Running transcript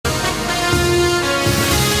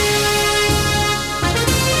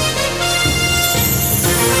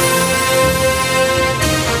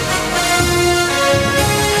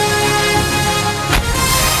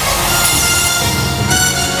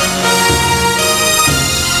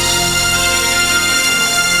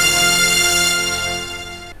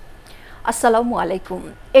আসসালামু আলাইকুম।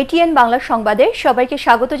 এটিএন বাংলা সংবাদে সবাইকে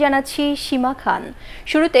স্বাগত জানাচ্ছি শিমা খান।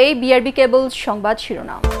 শুরুতেই বিআরবি কেবল সংবাদ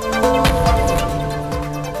শিরোনাম।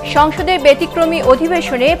 সংসদের ব্যতিক্রমী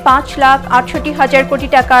অধিবেশনে 5,68,000 কোটি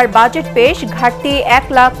টাকার বাজেট পেশ, ঘাটতি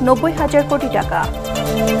 1,90,000 কোটি টাকা।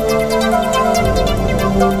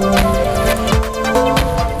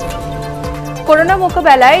 করোনা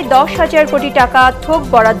মোকাবেলায় 10,000 কোটি টাকা থোক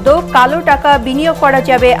বরাদ্দ, কালো টাকা বিনিয়োগ করা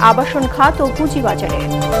যাবে আবাসন খাত ও পুঁজিবাজারে।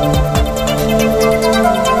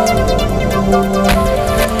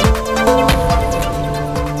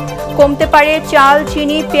 কমতে পারে চাল,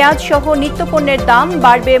 চিনি, পেঁয়াজ সহ নিত্যপণ্যের দাম,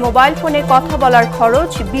 বাড়বে মোবাইল ফোনে কথা বলার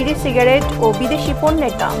খরচ, বিড়ি, সিগারেট ও বিদেশি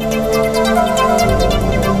পণ্যের দাম।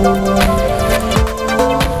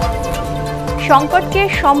 সংকটকে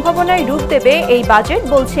সম্ভাবনায় রূপ দেবে এই বাজেট,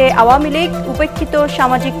 বলছে আওয়ামী লীগ। উপেক্ষিত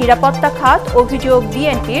সামাজিক নিরাপত্তা খাত, অভিযোগ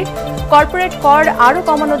বিএনপির। কর্পোরেট কর আরও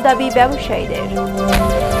কমানোর দাবি ব্যবসায়ীদের।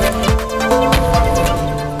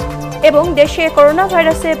 এবং দেশে করোনা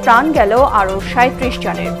ভাইরাসে প্রাণ গেল আরও 37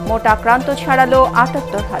 জনের, মোট আক্রান্ত ছাড়ালো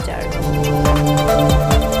 78,000।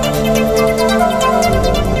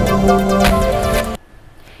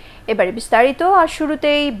 এবারে বিস্তারিত, আর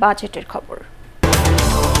শুরুতেই বাজেটের খবর।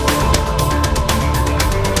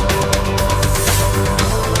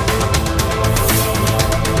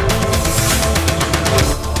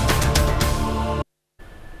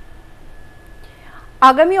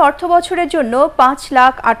 আগামী অর্থবছরের জন্য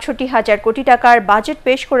 5,68,000 কোটি টাকার বাজেট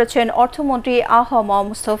পেশ করেছেন অর্থমন্ত্রী আ.হ.ম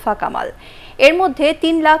মোস্তফা কামাল। এর মধ্যে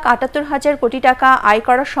 3,78,000 কোটি টাকা আয়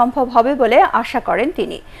করা সম্ভব হবে বলে আশা করেন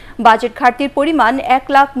তিনি। বাজেট ঘাটতির পরিমাণ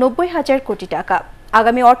 1,90,000 কোটি টাকা।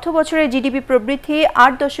 আগামী অর্থবছরে জিডিপি প্রবৃদ্ধি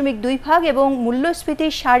 8.2 এবং মূল্যস্ফীতি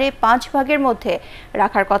 5.5% মধ্যে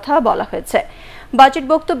রাখার কথা বলা হয়েছে। বাজেট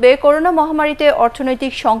বক্তব্যে করোনা মহামারীতে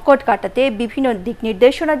অর্থনৈতিক সংকট কাটাতে বিভিন্ন দিক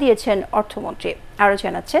নির্দেশনা দিয়েছেন অর্থমন্ত্রী। আরও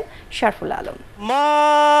জানাচ্ছেন শারফুল আলম।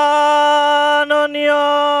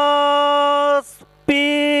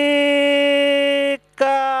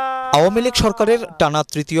 আওয়ামী লীগ সরকারের টানা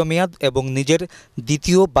তৃতীয় মেয়াদ এবং নিজের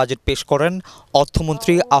দ্বিতীয় বাজেট পেশ করেন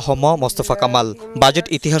অর্থমন্ত্রী আ.হ.ম মোস্তফা কামাল। বাজেট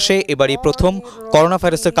ইতিহাসে এবারই প্রথম করোনা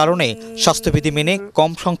ভাইরাসের কারণে স্বাস্থ্যবিধি মেনে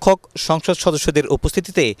কম সংখ্যক সংসদ সদস্যদের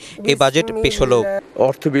উপস্থিতিতে এই বাজেট পেশ হলো।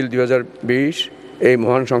 অর্থ বিল 2020 এই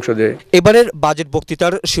মহান সংসদে এবারের বাজেট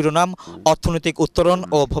বক্তৃতার শিরোনাম অর্থনৈতিক উত্তরণ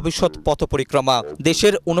ও ভবিষ্যৎ পথ পরিক্রমা।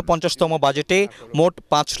 দেশের 49তম বাজেটে মোট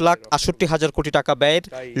 5,68,000 কোটি টাকা ব্যয়ের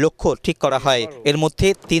লক্ষ্য ঠিক করা হয়। এর মধ্যে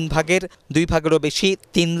 3 ভাগের 2 ভাগেরও বেশি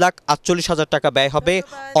 3,48,000 টাকা ব্যয় হবে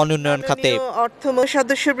অনুন্নয়ন খাতে।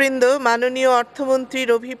 সদস্যবৃন্দ, মাননীয় অর্থমন্ত্রীর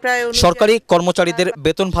অভিপ্রায়, সরকারি কর্মচারীদের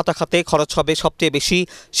বেতন ভাতা খাতে খরচ হবে সবচেয়ে বেশি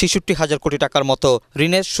 66,000 কোটি টাকার মতো।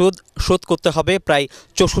 ঋণের সুদ শোধ করতে হবে প্রায়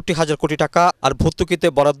 64,000 কোটি টাকা, আর ভর্তুকিতে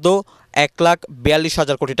বরাদ্দ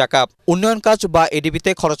 1,42,000 কোটি টাকা। উন্নয়ন কাজ বা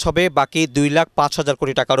এডিবিতে খরচ হবে বাকি 2,05,000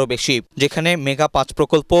 কোটি টাকারও বেশি, যেখানে মেগা 5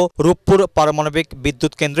 প্রকল্প, রূপপুর পারমাণবিক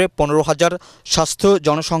বিদ্যুৎ কেন্দ্রে 15,000, স্বাস্থ্য,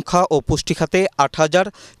 জনসংখ্যা ও পুষ্টি খাতে 8,000,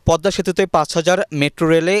 পদ্মা সেতুতে 5,000, মেট্রো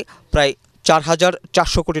রেলে প্রায়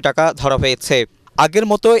 4,400 কোটি টাকা ধরা হয়েছে। আগের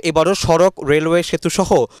মতো এবারও সড়ক, রেলওয়ে, সেতু সহ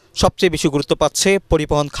সবচেয়ে বেশি গুরুত্ব পাচ্ছে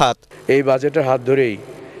পরিবহন খাত। এই বাজেটের হাত ধরেই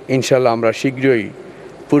ইনশাল্লাহ আমরা শীঘ্রই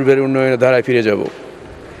পূর্বের উন্নয়নের ধারায় ফিরে যাব।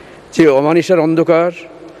 যে অমানিসার অন্ধকার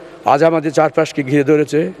আজ আমাদের চারপাশকে ঘিরে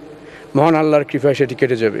ধরেছে, মহান আল্লাহর কৃপায় সেটি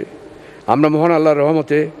কেটে যাবে। আমরা মহান আল্লাহর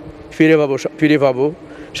রহমতে ফিরে পাবো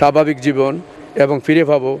স্বাভাবিক জীবন এবং ফিরে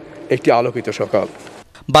পাবো একটি আলোকিত সকাল।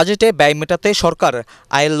 বাজেটে ব্যয় মেটাতে সরকার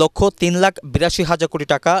আয়ের লক্ষ্য 3,82,000 কোটি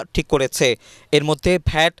টাকা ঠিক করেছে। এর মধ্যে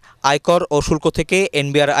ভ্যাট, আয়কর ও শুল্ক থেকে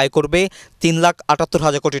এনবিআর আয় করবে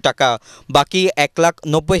 3,78,000 কোটি টাকা। বাকি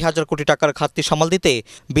 1,90,000 কোটি টাকার ঘাটতি সামাল দিতে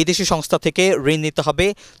বিদেশি সংস্থা থেকে ঋণ নিতে হবে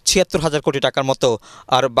 76,000 কোটি টাকার মতো,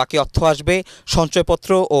 আর বাকি অর্থ আসবে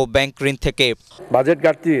সঞ্চয়পত্র ও ব্যাংক ঋণ থেকে। বাজেট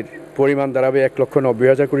ঘাটতির পরিমাণ দাঁড়াবে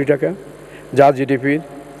 1,90,000 কোটি টাকা, যা জিডিপির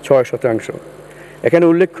 6%। এখানে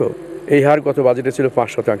উল্লেখ্য, এই হার গত বাজেটে ছিল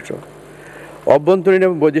 5%। অভ্যন্তরীণ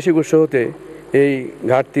এবং বৈদেশিক উৎস হতে এই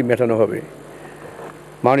ঘাটতি মেটানো হবে।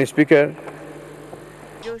 মাননীয় স্পিকার,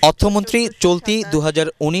 অর্থমন্ত্রী চলতি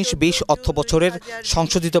 2019-20 অর্থ বছরের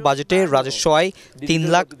সংশোধিত বাজেটে রাজস্ব আয়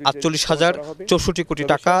 3,48,064 কোটি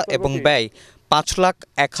টাকা এবং ব্যয়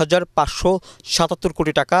 5,01,577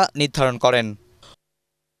 কোটি টাকা নির্ধারণ করেন।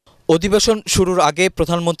 অধিবেশন শুরুর আগে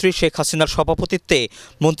প্রধানমন্ত্রী শেখ হাসিনার সভাপতিত্বে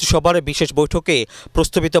মন্ত্রিসভার বিশেষ বৈঠকে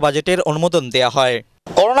প্রস্তাবিত বাজেটের অনুমোদন দেয়া হয়।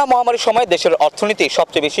 করোনা মহামারীর সময় দেশের অর্থনীতি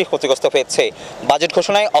সবচেয়ে বেশি ক্ষতিগ্রস্ত হয়েছে। বাজেট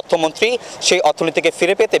ঘোষণায় অর্থমন্ত্রী সেই অর্থনীতিকে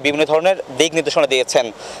ফিরে পেতে বিভিন্ন ধরনের দিক নির্দেশনা দিয়েছেন।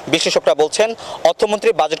 বিশেষজ্ঞরা বলছেন, অর্থমন্ত্রী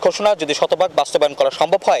বাজেট ঘোষণা যদি শতভাগ বাস্তবায়ন করা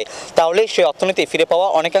সম্ভব হয়, তাহলে সেই অর্থনীতি ফিরে পাওয়া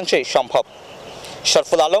অনেকাংশেই সম্ভব।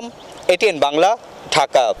 শারফুল আলম, ATN বাংলা,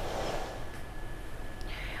 ঢাকা।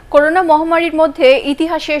 করোনা মহামারীর মধ্যে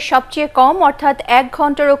ইতিহাসের সবচেয়ে কম অর্থাৎ 1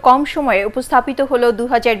 ঘন্টারও কম সময়ে উপস্থাপিত হলো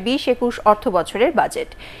 2020-21 অর্থ বছরের বাজেট।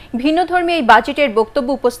 ভিন্নধর্মী এই বাজেটের বক্তব্য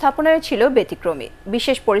উপস্থাপনায় ছিল ব্যতিক্রমী।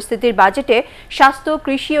 বিশেষ পরিস্থিতির বাজেটে স্বাস্থ্য,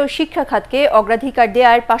 কৃষি ও শিক্ষা খাতকে অগ্রাধিকার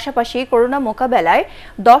দেওয়ার পাশাপাশি করোনা মোকাবেলায়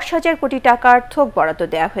 10,000 কোটি টাকার থোক বরাদ্দ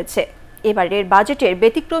দেওয়া হয়েছে। এবারের বাজেটের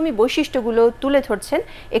ব্যতিক্রমী বৈশিষ্ট্যগুলো তুলে ধরছেন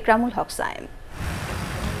একরামুল হক সায়েম।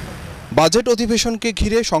 বাজেট অধিবেশনকে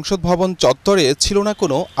ঘিরে সংসদ ভবন চত্বরে ছিল না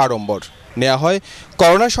কোনো আড়ম্বর। নেওয়া হয়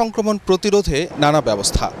করোনা সংক্রমণ প্রতিরোধে নানা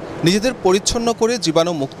ব্যবস্থা। নিজেদের পরিচ্ছন্ন করে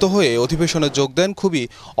জীবাণু মুক্ত হয়ে অধিবেশনে যোগ দেন খুবই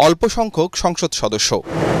অল্প সংখ্যক সংসদ সদস্য।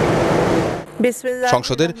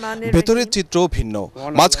 সংসদের ভেতরের চিত্র ভিন্ন।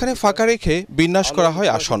 মাঝখানে ফাঁকা রেখে বিন্যাস করা হয়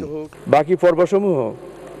আসন। বাকি পর্বসমূহ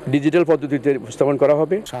ডিজিটাল পদ্ধতিতে উপস্থাপন করা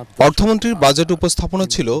হবে। অর্থমন্ত্রীর বাজেট উপস্থাপনা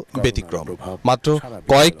ছিল ব্যতিক্রম। মাত্র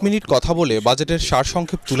কয়েক মিনিট কথা বলে বাজেটের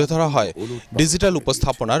সারসংক্ষেপ তুলে ধরা হয় ডিজিটাল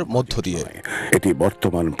উপস্থাপনার মধ্য দিয়ে। এটি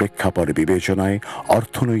বর্তমান প্রেক্ষাপট বিবেচনায়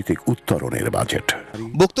অর্থনৈতিক উত্তরণের বাজেট।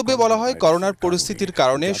 বক্তব্যে বলা হয়, করোনার পরিস্থিতির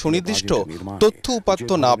কারণে সুনির্দিষ্ট তথ্য উপাত্ত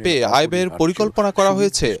না পেয়ে আয় ব্যয়ের পরিকল্পনা করা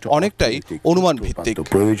হয়েছে অনেকটাই অনুমান ভিত্তিক।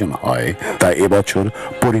 প্রয়োজন হয় তা এবছর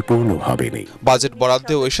পরিপূর্ণভাবে নেই। বাজেট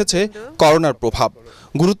বরাদ্দেও এসেছে করোনার প্রভাব।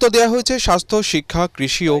 গুরুত্ব দেওয়া হয়েছে স্বাস্থ্য, শিক্ষা,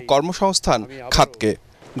 কৃষি ও কর্মসংস্থান খাতকে।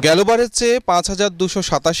 গেলবারের চেয়ে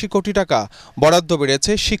 5,287 কোটি টাকা বরাদ্দ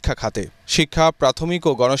বেড়েছে শিক্ষা খাতে। শিক্ষা, প্রাথমিক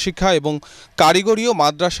ও গণশিক্ষা এবং কারিগরি ও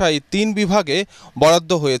মাদ্রাসা এই 3 বিভাগে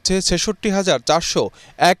বরাদ্দ হয়েছে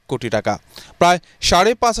 66,401 কোটি টাকা। প্রায়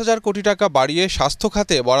 5,500 কোটি টাকা বাড়িয়ে স্বাস্থ্য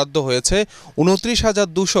খাতে বরাদ্দ হয়েছে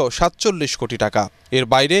 29,247 কোটি টাকা। এর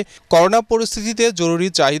বাইরে করোনা পরিস্থিতিতে জরুরি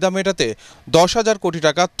চাহিদা মেটাতে 10,000 কোটি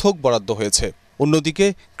টাকা থোক বরাদ্দ হয়েছে। অন্যদিকে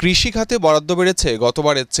কৃষি খাতে বরাদ্দ বেড়েছে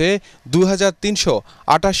গতবারের চেয়ে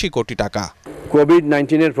 2,388 কোটি টাকা।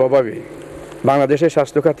 কোভিড-19-এর প্রভাবে বাংলাদেশের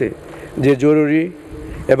স্বাস্থ্য খাতে যে জরুরি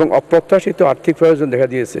এবং অপ্রত্যাশিত আর্থিক প্রয়োজন দেখা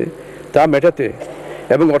দিয়েছে তা মেটাতে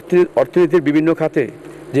এবং অর্থনীতির বিভিন্ন খাতে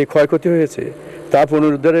যে ক্ষয়ক্ষতি হয়েছে তা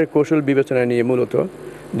পুনরুদ্ধারের কৌশল বিবেচনায় নিয়ে মূলত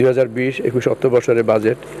 2020-21 অর্থ বছরের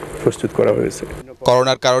বাজেট প্রস্তুত করা হয়েছে।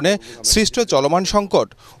 করোনার কারণে সৃষ্ট চলমান সংকট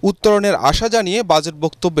উত্তরণের আশা জানিয়ে বাজেট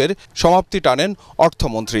বক্তব্যের সমাপ্তি টানেন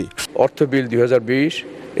অর্থমন্ত্রী। অর্থ বিল 2020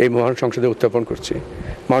 এই মহান সংসদে উত্থাপন করছি।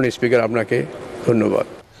 মাননীয় স্পিকার, আপনাকে ধন্যবাদ।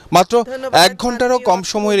 মাত্র 1 ঘন্টারও কম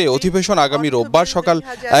সময়ের অধিবেশন আগামী রোববার সকাল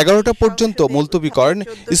 11টা পর্যন্ত মুলতবি করেন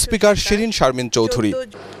স্পিকার শিরিন শারমিন চৌধুরী।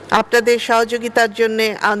 আপনাদের সহযোগিতার জন্য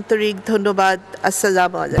আন্তরিক ধন্যবাদ।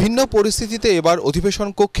 আসসালামু আলাইকুম। ভিন্ন পরিস্থিতিতে এবার অধিবেশন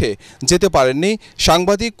কক্ষে যেতে পারেননি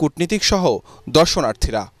সাংবাদিক, কূটনীতিক সহ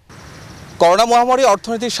দর্শনার্থীরা। করোনা মহামারী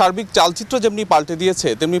অর্থনীতির সার্বিক চালচিত্র যেমনি পাল্টে দিয়েছে,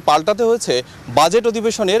 তেমনি পাল্টাতে হয়েছে বাজেট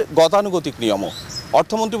অধিবেশনের গতানুগতিক নিয়মও।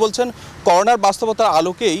 অর্থমন্ত্রী বলছেন, করোনার বাস্তবতার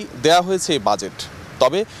আলোকেই দেয়া হয়েছে এই বাজেট।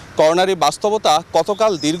 তবে করোনার এই বাস্তবতা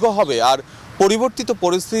কতকাল দীর্ঘ হবে আর পরিবর্তিত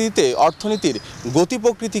পরিস্থিতিতে অর্থনীতির গতি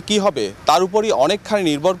প্রকৃতি কী হবে তার উপরই অনেকখানি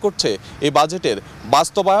নির্ভর করছে এই বাজেটের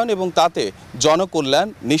বাস্তবায়ন এবং তাতে জনকল্যাণ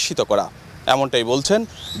নিশ্চিত করা, এমনটাই বলছেন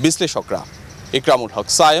বিশ্লেষকরা। একরামুল হক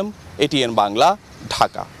সায়েম, ATN বাংলা,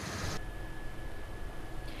 ঢাকা।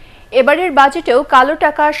 এবারের বাজেটেও কালো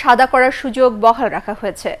টাকা সাদা করার সুযোগ বহাল রাখা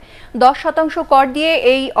হয়েছে। 10% কর দিয়ে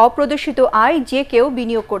এই অপ্রদর্শিত আয় যে কেউ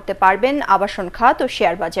বিনিয়োগ করতে পারবেন আবাসন খাত ও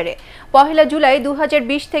শেয়ার বাজারে। 1 জুলাই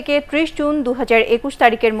 2020 থেকে 30 জুন 2021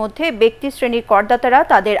 তারিখের মধ্যে ব্যক্তি শ্রেণীর করদাতারা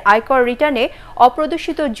তাদের আয়কর রিটার্নে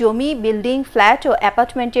অপ্রদর্শিত জমি, বিল্ডিং, ফ্ল্যাট ও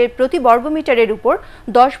অ্যাপার্টমেন্টের প্রতি বর্গমিটারের উপর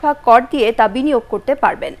 10 ভাগ কর দিয়ে তা বিনিয়োগ করতে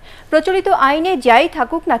পারবেন। প্রচলিত আইনে যাই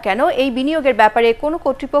থাকুক না কেন, এই বিনিয়োগের ব্যাপারে কোনো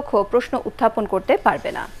কর্তৃপক্ষ প্রশ্ন উত্থাপন করতে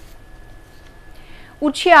পারবে না।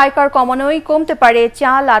 উৎসে আয়কর কমানোয় কমতে পারে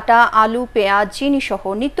চাল, আটা, আলু, পেঁয়াজ, চিনি সহ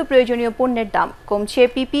নিত্য প্রয়োজনীয় পণ্যের দাম। কমছে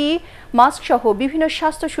পিপিই, মাস্ক সহ বিভিন্ন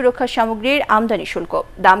স্বাস্থ্য সুরক্ষা সামগ্রীর আমদানি শুল্ক।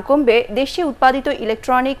 দাম কমবে দেশে উৎপাদিত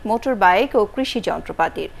ইলেকট্রনিক, মোটর বাইক ও কৃষি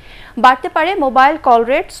যন্ত্রপাতির। বাড়তে পারে মোবাইল কল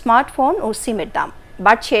রেট, স্মার্টফোন ও সিমের দাম।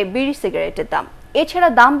 বাড়ছে বিড়ি সিগারেটের দাম। এছাড়া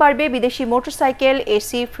দাম বাড়বে বিদেশি মোটরসাইকেল,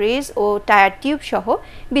 এসি, ফ্রিজ ও টায়ার টিউব সহ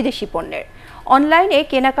বিদেশি পণ্যের। অনলাইনে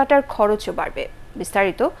কেনাকাটার খরচও বাড়বে।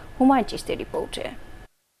 বিস্তারিত হুমায়ুন চিশতির রিপোর্টে।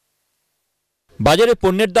 বাজারে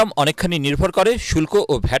পণ্যের দাম অনেকখানি নির্ভর করে শুল্ক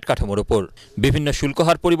ও ভ্যাট কাঠামোর উপর। বিভিন্ন শুল্ক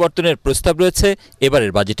হার পরিবর্তনের প্রস্তাব রয়েছে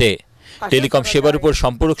এবারের বাজেটে। টেলিকম সেবার উপর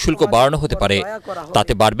সম্পূরক শুল্ক বাড়ানো হতে পারে।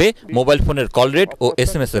 তাতে বাড়বে মোবাইল ফোনের কল রেট ও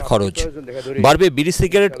SMS এর খরচ। বাড়বে বিড়ি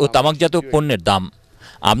সিগারেট ও তামাকজাত পণ্যের দাম।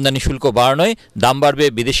 আমদানি শুল্ক বাড়ানোয় দাম বাড়বে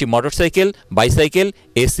বিদেশি মোটরসাইকেল, বাইসাইকেল,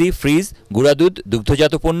 এসি, ফ্রিজ, গুঁড়া দুধ,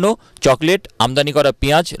 দুগ্ধজাত পণ্য, চকলেট, আমদানি করা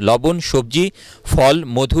পেঁয়াজ, লবণ, সবজি, ফল,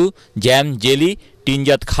 মধু, জ্যাম, জেলি,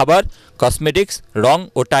 টিনজাত খাবার, কসমেটিক্স, রং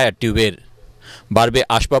ও টায়ার টিউবের। বাড়বে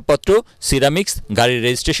আসবাবপত্র, সিরামিক্স, গাড়ির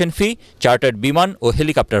রেজিস্ট্রেশন ফি, চার্টার্ড বিমান ও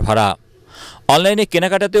হেলিকপ্টার ভাড়া। অনলাইনে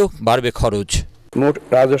কেনাকাটাতেও বাড়বে খরচ। মোট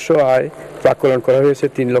রাজস্ব আয় প্রাক্কলন করা হয়েছে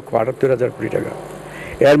 3,78,000 কোটি টাকা।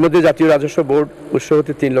 এর মধ্যে জাতীয় রাজস্ব বোর্ড উৎস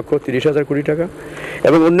হতে 3,30,000 কোটি টাকা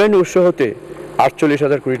এবং অন্যান্য উৎস হতে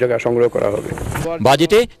 48,000 কোটি টাকা সংগ্রহ করা হবে।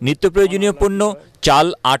 বাজেটে নিত্য প্রয়োজনীয় পণ্য চাল,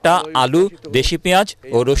 আটা, আলু, দেশি পেঁয়াজ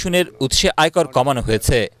ও রসুনের উৎসে আয়কর কমানো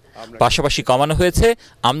হয়েছে। পাশাপাশি কমানো হয়েছে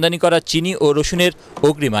আমদানি করা চিনি ও রসুনের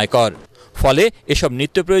অগ্রিম আয়কর। ফলে এসব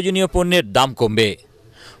নিত্য প্রয়োজনীয় পণ্যের দাম কমবে।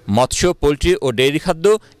 মৎস্য, পোলট্রি ও ডেইরি খাদ্য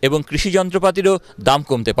এবং কৃষি যন্ত্রপাতিরও দাম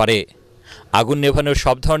কমতে পারে। আগুন নেভানোর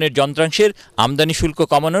সব ধরনের যন্ত্রাংশের আমদানি শুল্ক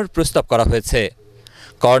কমানোর প্রস্তাব করা হয়েছে।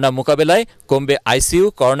 করোনা মোকাবেলায় কমবে আইসিইউ,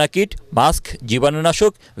 করোনা কিট, মাস্ক,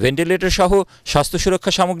 জীবাণুনাশক, ভেন্টিলেটর সহ স্বাস্থ্য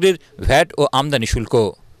সুরক্ষা সামগ্রীর ভ্যাট ও আমদানি শুল্ক।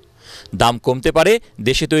 দাম কমতে পারে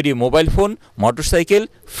দেশে তৈরি mobile phone, motorcycle,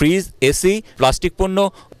 fridge, AC, plastic পণ্য,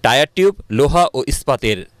 টায়ার টিউব, লোহা ও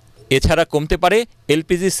ইস্পাতের। এছাড়া কমতে পারে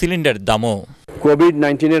এলপিজি সিলিন্ডার দামও।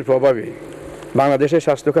 কোভিড-19 প্রভাবে বাংলাদেশের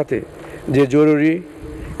স্বাস্থ্য খাতে যে জরুরি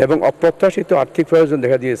এবং অপ্রত্যাশিত আর্থিক প্রয়োজন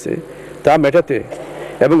দেখা দিয়েছে তা মেটাতে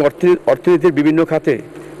এবং অর্থনীতির বিভিন্ন খাতে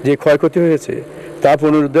যে ক্ষয়ক্ষতি হয়েছে তা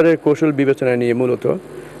পুনরুদ্ধারের কৌশল বিবেচনায় নিয়ে মূলত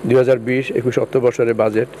 2020-21 অর্থবর্ষের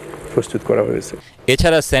বাজেট প্রস্তুত করা হয়েছে।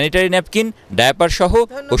 এছাড়া স্যানিটারি ন্যাপকিন, ডায়াপার সহ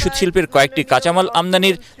ওষুধ শিল্পের কয়েকটি কাঁচামাল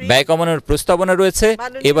আমদানির ব্যয় কমানোর প্রস্তাবনা রয়েছে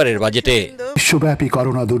এবারের বাজেটে। বিশ্বব্যাপী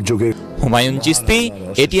করোনা দুর্যোগের হুমায়ুন চিস্তি,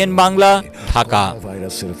 এটিএন বাংলা, ঢাকা।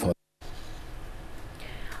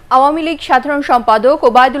 আওয়ামী লীগ সাধারণ সম্পাদক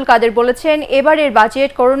ওবায়দুল কাদের বলেছেন, এবারের বাজেট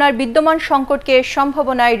করোনার বিদ্যমান সংকটকে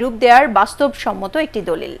সম্ভাবনায় রূপ দেওয়ার বাস্তবসম্মত একটি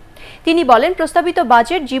দলিল। তিনি বলেন, প্রস্তাবিত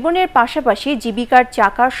বাজেট জীবনের পাশাপাশি জীবিকার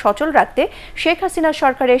চাকা সচল রাখতে শেখ হাসিনা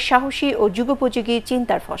সরকারের সাহসী ও যুগোপযোগী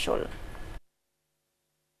চিন্তার ফসল।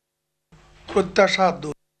 প্রত্যাশা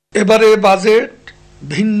এবারে বাজেট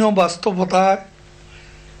ভিন্ন বাস্তবতায়,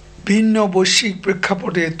 ভিন্ন বৈশ্বিক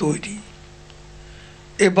প্রেক্ষাপটে তৈরি।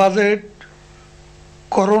 এ বাজেট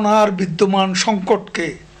করোনার বিদ্যমান সংকটকে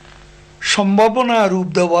সম্ভাবনা রূপ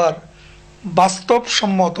দেওয়ার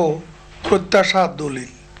বাস্তবসম্মত প্রত্যাশার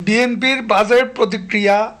দলিল। বিএনপির বাজেট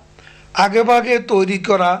প্রতিক্রিয়া আগেভাগে তৈরি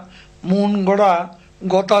করা মন গড়া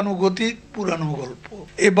গতানুগতিক পুরানো গল্প।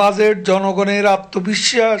 এ বাজেট জনগণের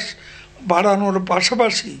আত্মবিশ্বাস বাড়ানোর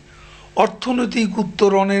পাশাপাশি অর্থনৈতিক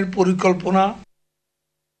উত্তরণের পরিকল্পনা।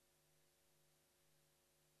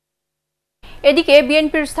 এদিকে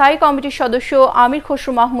বিএনপির স্থায়ী কমিটির সদস্য আমির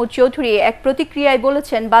খসরু মাহমুদ চৌধুরী এক প্রতিক্রিয়ায়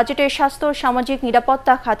বলেছেন, বাজেটের স্বাস্থ্য ও সামাজিক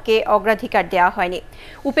নিরাপত্তা খাতকে অগ্রাধিকার দেওয়া হয়নি,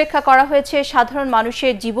 উপেক্ষা করা হয়েছে সাধারণ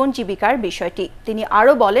মানুষের জীবন জীবিকার বিষয়টি। তিনি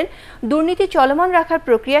আরও বলেন, দুর্নীতি চলমান রাখার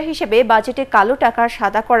প্রক্রিয়া হিসেবে বাজেটে কালো টাকা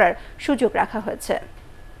সাদা করার সুযোগ রাখা হয়েছে।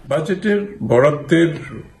 বাজেটের বরাদ্দের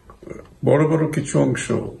বড় বড় কিছু অংশ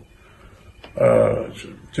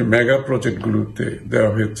যে মেগা প্রজেক্টগুলোতে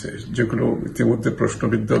দেওয়া হয়েছে, যেগুলো ইতিমধ্যে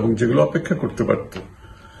প্রশ্নবিদ্ধ এবং যেগুলো অপেক্ষা করতে পারত,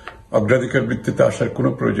 অগ্রাধিকার ভিত্তিতে আসার কোনো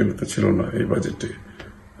প্রয়োজনীয়তা ছিল না এই বাজেটে।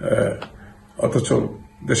 অথচ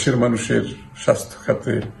দেশের মানুষের স্বাস্থ্য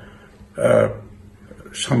খাতে,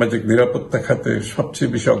 সামাজিক নিরাপত্তা খাতে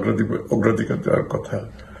সবচেয়ে বেশি অগ্রাধিকার দেওয়ার কথা,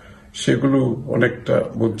 সেগুলো অনেকটা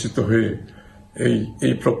বঞ্চিত হয়ে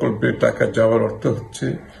এই প্রকল্পে টাকা যাওয়ার অর্থ হচ্ছে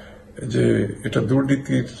যে এটা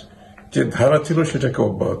দুর্নীতির যে ধারা ছিল সেটাকে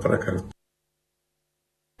অব্যাহত রাখা হচ্ছে।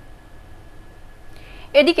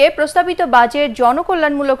 এদিকে প্রস্তাবিত বাজেট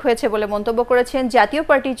জনকল্যাণমূলক হয়েছে বলে মন্তব্য করেছেন জাতীয়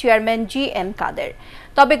পার্টির চেয়ারম্যান জি.এম. কাদের।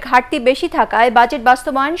 তবে ঘাটতি বেশি থাকায় বাজেট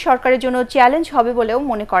বাস্তবায়ন সরকারের জন্য চ্যালেঞ্জ হবে বলেও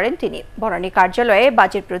মনে করেন তিনি। বনানী কার্যালয়ে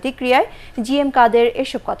বাজেট প্রতিক্রিয়ায় জি.এম. কাদের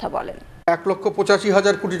এসব কথা বলেন।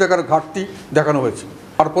 1,85,000 কোটি টাকার ঘাটতি দেখানো হয়েছে।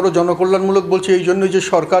 তারপরও জনকল্যাণমূলক বলছে এই জন্যই যে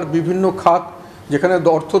সরকার বিভিন্ন খাত যেখানে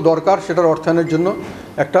অর্থ দরকার সেটার অর্থায়নের জন্য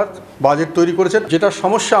একটা বাজেট তৈরি করেছে। যেটা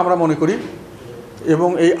সমস্যা আমরা মনে করি, এবং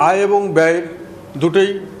এই আয় এবং ব্যয়ের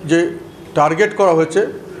দুটোই যে টার্গেট করা হয়েছে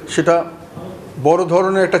সেটা বড়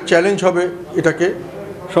ধরনের একটা চ্যালেঞ্জ হবে এটাকে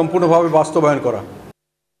সম্পূর্ণভাবে বাস্তবায়ন করা।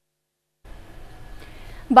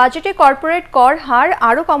 বাজেটে কর্পোরেট কর হার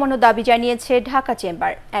আরও কমানোর দাবি জানিয়েছে ঢাকা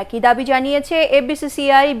চেম্বার। একই দাবি জানিয়েছে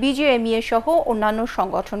এফবিসিসিআই, বিজেএমইএ সহ অন্যান্য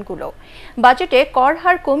সংগঠনগুলো। বাজেটে কর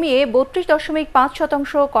হার কমিয়ে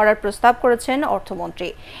 32.5% করার প্রস্তাব করেছেন অর্থমন্ত্রী।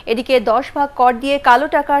 এদিকে 10 ভাগ কর দিয়ে কালো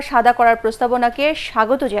টাকা সাদা করার প্রস্তাবনাকে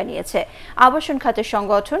স্বাগত জানিয়েছে আবাসন খাতের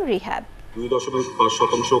সংগঠন রিহ্যাব।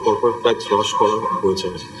 2.5% কর্পোরেট ট্যাক্স হ্রাস করা হয়েছে,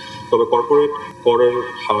 তবে কর্পোরেট করের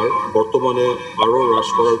হার বর্তমানে আরও হ্রাস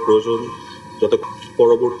করার প্রয়োজন, যাতে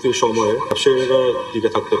পরবর্তী সময়ে ব্যবসায়ীরা টিকে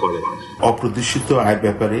থাকতে পারে। অপ্রদর্শিত আয়ের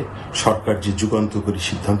ব্যাপারে সরকার যে যুগান্তকারী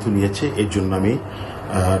সিদ্ধান্ত নিয়েছে, এর জন্য আমি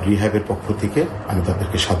রিহ্যাবের পক্ষ থেকে আমি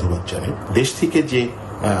তাদেরকে সাধুবাদ জানাই। দেশ থেকে যে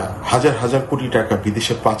হাজার হাজার কোটি টাকা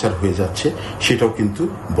বিদেশে পাচার হয়ে যাচ্ছে সেটাও কিন্তু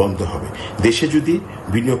বন্ধ হবে। দেশে যদি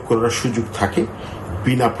বিনিয়োগ করার সুযোগ থাকে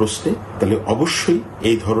বিনা প্রশ্নে, তাহলে অবশ্যই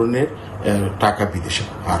এই ধরনের টাকা বিদেশে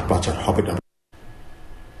আর পাচার হবে না।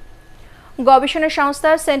 গবেষণা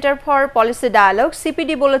সংস্থা centre for policy dialogue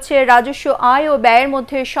CPD বলেছে, রাজস্ব আয় ও ব্যয়ের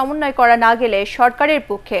মধ্যে সমন্বয় করা না গেলে সরকারের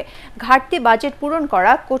পক্ষে ঘাটতি বাজেট পূরণ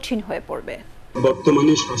করা কঠিন হয়ে পড়বে।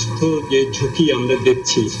 বর্তমানে স্বাস্থ্য যে ঝুঁকি আমরা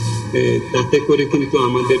দেখছি, তাতে করে কিন্তু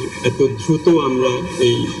আমাদের এত দ্রুত আমরা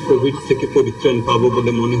এই কোভিড থেকে পরিত্রাণ পাবো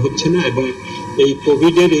বলে মনে হচ্ছে না, এবং এই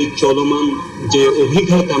কোভিডের এই চলমান যে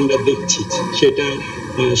অভিঘাত আমরা দেখছি, সেটা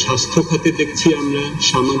স্বাস্থ্য খাতে দেখছি, আমরা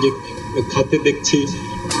সামাজিক খাতে দেখছি,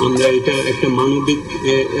 আমরা এটা একটা মানবিক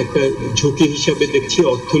একটা ঝুঁকি হিসাবে দেখছি,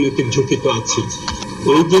 অর্থনৈতিক ঝুঁকি তো আছে।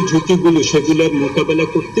 ওই যে ঝুঁকিগুলো, সেগুলোর মোকাবেলা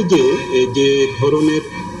করতে গিয়ে যে ধরনের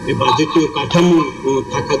বাজেটীয় কাঠামো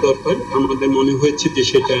থাকা দরকার, আমাদের মনে হয়েছে যে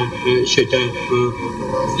সেটা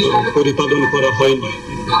পরিপালন করা হয়নি।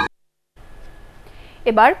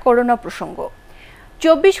 এবার করোনা প্রসঙ্গ।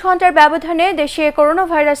 24 ঘন্টার ব্যবধানে দেশে করোনা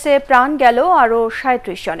ভাইরাসে প্রাণ গেল আরও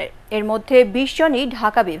 37 জনের, এর মধ্যে 20 জনই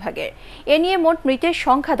ঢাকা বিভাগের। এ নিয়ে মোট মৃতের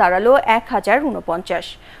সংখ্যা দাঁড়ালো 1049।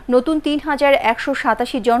 নতুন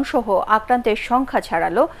 3187 জন সহ আক্রান্তের সংখ্যা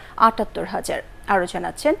ছাড়ালো 78,000। আরও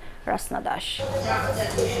জানাচ্ছেন রাসনা দাস।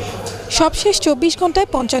 সবশেষ 24 ঘন্টায়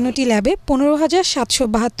 55টি ল্যাবে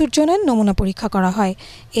 15,772 জনের নমুনা পরীক্ষা করা হয়।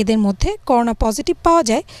 এদের মধ্যে করোনা পজিটিভ পাওয়া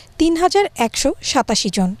যায় 3,187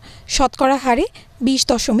 জন, শতকরা হারে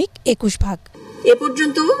 20.21%। এ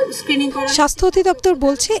পর্যন্ত স্ক্রিনিং করা স্বাস্থ্য অধিদপ্তর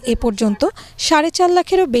বলছে, এ পর্যন্ত 4.5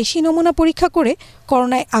 লাখেরও বেশি নমুনা পরীক্ষা করে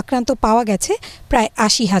করোনায় আক্রান্ত পাওয়া গেছে প্রায়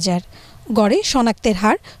 80,000। গড়ে শনাক্তের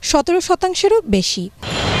হার 17%-এরও বেশি।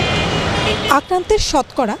 আক্রান্তের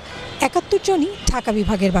শতকরা 71 জনই ঢাকা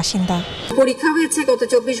বিভাগের বাসিন্দা। পরীক্ষা হয়েছে গত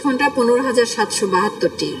 24 ঘন্টায়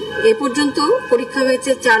 15,772টি। এ পর্যন্ত পরীক্ষা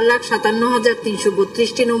হয়েছে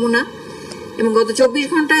 4,57,332টি নমুনা, এবং গত 24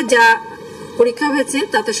 ঘন্টায় যা পরীক্ষা হয়েছে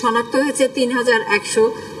তাতে শনাক্ত হয়েছে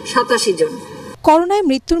 3,187 জন। করোনায়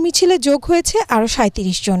মৃত্যুর মিছিলে যোগ হয়েছে আরও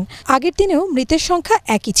 37 জন। আগের দিনেও মৃতের সংখ্যা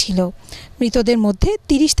একই ছিল। মৃতদের মধ্যে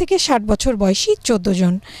 30 থেকে 60 বছর বয়সী 14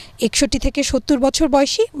 জন, 61 থেকে 70 বছর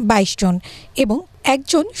বয়সী 22 জন এবং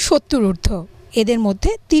একজন 70 ঊর্ধ্ব। এদের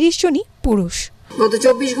মধ্যে 30 জনই পুরুষ। গত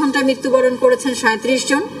 24 ঘন্টায় মৃত্যুবরণ করেছেন 37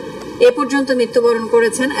 জন। এ পর্যন্ত মৃত্যুবরণ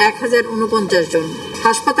করেছেন 1049 জন।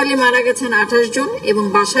 হাসপাতালে মারা গেছেন 28 জন এবং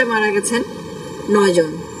বাসায় মারা গেছেন 9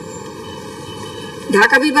 জন।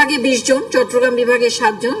 ঢাকা বিভাগে 20 জন, চট্টগ্রাম বিভাগে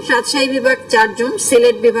 7 জন, রাজশাহী বিভাগ 4 জন,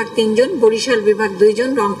 সিলেট বিভাগ 3 জন, বরিশাল বিভাগ 2 জন,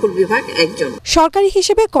 রংপুর বিভাগ 1 জন। সরকারি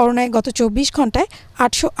হিসেবে করোনায় গত 24 ঘন্টায়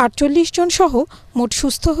 848 জন সহ মোট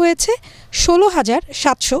সুস্থ হয়েছে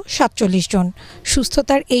 16,747 জন।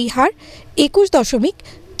 সুস্থতার এই হার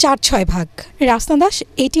 21.46%। রাসনা দাস,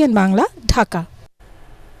 ATN বাংলা, ঢাকা।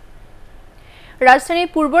 রাজধানীর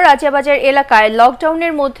পূর্ব রাজাবাজার এলাকায়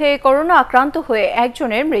লকডাউনের মধ্যে করোনা আক্রান্ত হয়ে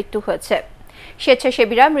একজনের মৃত্যু হয়েছে।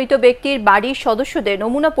 স্বেচ্ছাসেবীরা মৃত ব্যক্তির বাড়ির সদস্যদের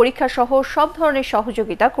নমুনা পরীক্ষা সহ সব ধরনের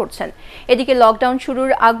সহযোগিতা করছেন। এদিকে লকডাউন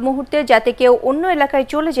শুরুর আগ মুহূর্তে যাতে কেউ অন্য এলাকায়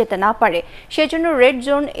চলে যেতে না পারে, সেজন্য রেড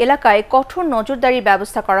জোন এলাকায় কঠোর নজরদারির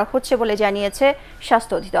ব্যবস্থা করা হচ্ছে বলে জানিয়েছে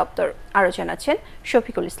স্বাস্থ্য অধিদপ্তর। আরও জানাচ্ছেন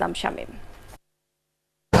শফিকুল ইসলাম শামীম।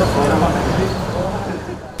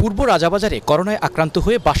 পূর্ব রাজাবাজারে করোনায় আক্রান্ত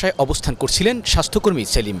হয়ে বাসায় অবস্থান করছিলেন স্বাস্থ্যকর্মী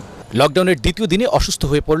সেলিম। লকডাউনের দ্বিতীয় দিনে অসুস্থ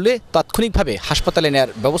হয়ে পড়লে তাৎক্ষণিকভাবে হাসপাতালে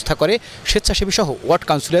নেয়ার ব্যবস্থা করে স্বেচ্ছাসেবী সহ ওয়ার্ড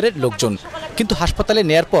কাউন্সিলরের লোকজন, কিন্তু হাসপাতালে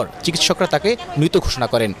নেয়ার পর চিকিৎসকরা তাকে মৃত ঘোষণা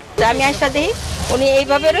করেন। আমি আসা দিই উনি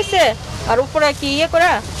এইভাবে রয়েছে আর উপরে কি ইয়ে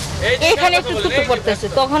করা এখানে একটু ছুটে পড়তেছে,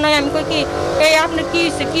 তখন আমি কই কি এই আপনি কি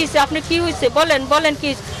হয়েছে আপনি কি হয়েছে বলেন কি,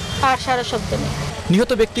 আর সারা শব্দ নেই।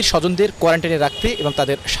 নিহত ব্যক্তির স্বজনদের কোয়ারেন্টাইনে রাখতে এবং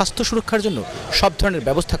তাদের স্বাস্থ্য সুরক্ষার জন্য সব ধরনের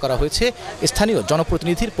ব্যবস্থা করা হয়েছে স্থানীয়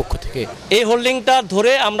জনপ্রতিনিধির পক্ষ থেকে। এই হোল্ডিংটা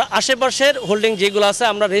ধরে আমরা আশেপাশের হোল্ডিং যেগুলো আছে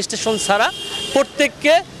আমরা রেজিস্ট্রেশন ছাড়া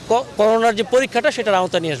প্রত্যেককে করোনার যে পরীক্ষাটা সেটার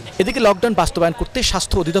আওতা নিয়ে আসবে। এদিকে লকডাউন বাস্তবায়ন করতে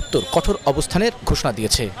স্বাস্থ্য অধিদপ্তর কঠোর অবস্থানের ঘোষণা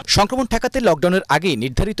দিয়েছে। সংক্রমণ ঠেকাতে লকডাউনের আগেই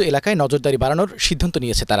নির্ধারিত এলাকায় নজরদারি বাড়ানোর সিদ্ধান্ত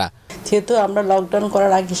নিয়েছে তারা। যেহেতু আমরা লকডাউন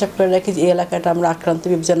করার আগে হিসাব করে রাখি যে এই এলাকাটা আমরা আক্রান্ত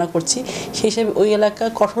বিবেচনা করছি, সেই হিসাবে ওই এলাকা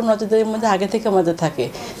কঠোর নজরদারির মধ্যে আগে থেকে আমাদের থাকে।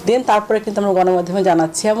 দেন তারপরে কিন্তু আমরা গণমাধ্যমে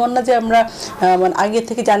জানাচ্ছি, এমন না যে আমরা আগে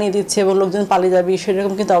থেকে জানিয়ে দিচ্ছি এবং লোকজন পালিয়ে যাবে,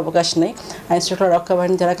 সেরকম কিন্তু অবকাশ নেই। আইন শৃঙ্খলা রক্ষা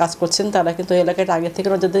বাহিনী যারা কাজ করছেন তারা কিন্তু এই এলাকাটা আগে থেকে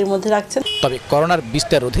নজরদারির মধ্যে রাখছেন। তবে করোনার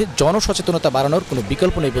বিস্তার রোধে জনসচেতনতা বাড়ানোর কোনো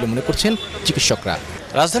বিকল্প নেই বলে মনে করছেন চিকিৎসকরা।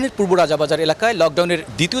 রাজধানীর পূর্ব রাজাবাজার এলাকায় লকডাউনের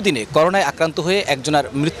দ্বিতীয় দিনে করোনায় আক্রান্ত হয়ে একজনের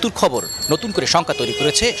মৃত্যুর খবর নতুন করে শঙ্কা তৈরি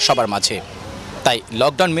করেছে সবার মাঝে। তাই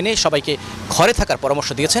লকডাউন মেনে সবাইকে ঘরে থাকার পরামর্শ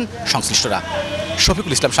দিয়েছেন সংশ্লিষ্টরা।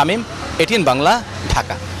 শফিকুল ইসলাম শামীম, ATN বাংলা,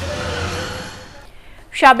 ঢাকা।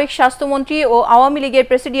 সাবেক স্বাস্থ্যমন্ত্রী ও আওয়ামী লীগের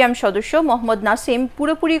প্রেসিডিয়াম সদস্য মোহাম্মদ নাসিম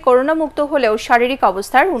পুরোপুরি করোনামুক্ত হলেও শারীরিক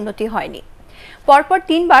অবস্থার উন্নতি হয়নি। পরপর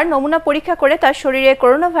 3 বার নমুনা পরীক্ষা করে তার শরীরে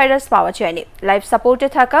করোনা ভাইরাস পাওয়া যায়নি। লাইফ সাপোর্টে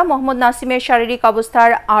থাকা মোহাম্মদ নাসিমের শারীরিক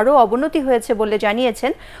অবস্থার আরও অবনতি হয়েছে বলে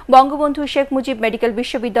জানিয়েছেন বঙ্গবন্ধু শেখ মুজিব মেডিকেল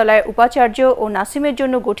বিশ্ববিদ্যালয়ের উপাচার্য ও নাসিমের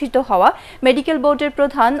জন্য গঠিত হওয়া মেডিকেল বোর্ডের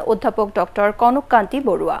প্রধান অধ্যাপক ডক্টর কনককান্তি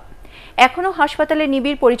বড়ুয়া। এখনও হাসপাতালের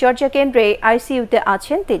নিবিড় পরিচর্যা কেন্দ্রে আইসিইউতে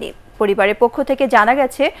আছেন তিনি। পরিবারের পক্ষ থেকে জানা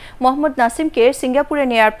গেছে মোহাম্মদ নাসিমকে সিঙ্গাপুরে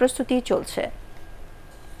নেয়ার প্রস্তুতি চলছে।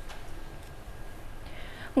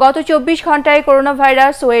 গত 24 ঘন্টায় করোনা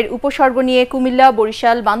ভাইরাস ও এর উপসর্গ নিয়ে কুমিল্লা,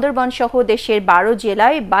 বরিশাল, বান্দরবান সহ দেশের 12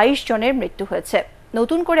 জেলায় 22 জনের মৃত্যু হয়েছে।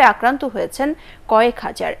 নতুন করে আক্রান্ত হয়েছেন কয়েক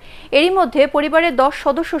হাজার। এরই মধ্যে পরিবারের 10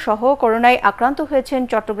 সদস্য সহ করোনায় আক্রান্ত হয়েছেন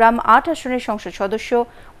চট্টগ্রাম 8 আসনের সংসদ সদস্য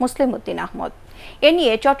মুসলিম উদ্দিন আহমদ। এ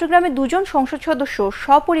নিয়ে চট্টগ্রামের 2 জন সংসদ সদস্য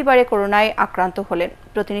সপরিবারে করোনায় আক্রান্ত হলেন।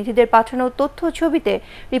 প্রতিনিধিদের পাঠানো তথ্য ছবিতে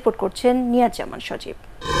রিপোর্ট করছেন নিয়াজ জামান সজীব।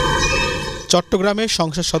 চট্টগ্রামের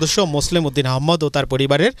সংসদ সদস্য মুসলিম উদ্দিন আহমদ ও তার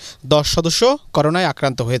পরিবারের 10 সদস্য করোনায়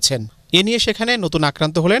আক্রান্ত হয়েছেন। এ নিয়ে সেখানে নতুন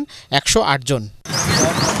আক্রান্ত হলেন 108 জন।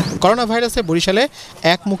 করোনা ভাইরাসে বরিশালে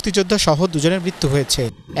এক মুক্তিযোদ্ধা সহ 2 জনের মৃত্যু হয়েছে।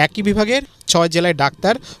 একই বিভাগের 6 জেলায়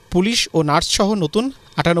ডাক্তার, পুলিশ ও নার্স সহ নতুন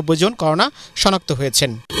 98 জন করোনা শনাক্ত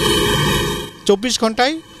হয়েছেন। 24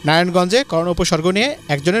 ঘন্টায় নারায়ণগঞ্জে করোনা উপসর্গ নিয়ে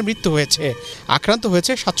 1 জনের মৃত্যু হয়েছে। আক্রান্ত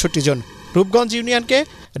হয়েছে 67 জন। রূপগঞ্জ ইউনিয়নকে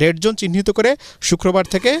রেড জোন চিহ্নিত করে শুক্রবার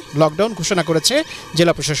থেকে লকডাউন ঘোষণা করেছে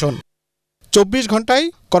জেলা প্রশাসন। 24 ঘন্টায়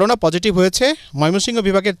করোনা পজিটিভ হয়েছে ময়মনসিংহ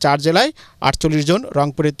বিভাগের 4 জেলায় 48 জন,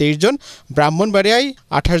 রংপুরে 23 জন, ব্রাহ্মণবাড়িয়ায়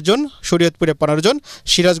 28 জন, শরীয়তপুরে 15 জন,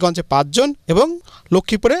 সিরাজগঞ্জে 5 জন এবং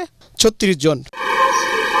লক্ষ্মীপুরে 36 জন।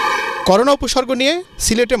 করোনা উপসর্গ নিয়ে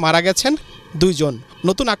সিলেটে মারা গেছেন 2 জন।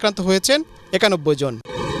 নতুন আক্রান্ত হয়েছেন 91 জন।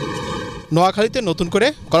 নোয়াখালীতে নতুন করে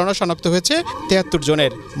করোনা শনাক্ত হয়েছে 73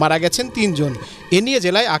 জনের, মারা গেছেন 3 জন। এ নিয়ে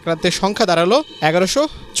জেলায় আক্রান্তের সংখ্যা দাঁড়ালো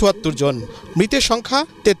 1174 জন, মৃতের সংখ্যা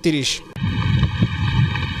 33।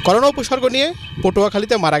 করোনা উপসর্গ নিয়ে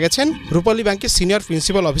পটুয়াখালীতে মারা গেছেন রূপালী ব্যাংকের senior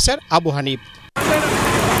principal officer Abu Hanif.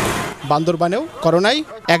 বান্দরবানেও করোনায়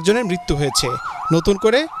 1 জনের মৃত্যু হয়েছে। নতুন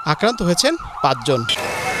করে আক্রান্ত হয়েছেন 5 জন।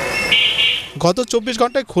 গত 24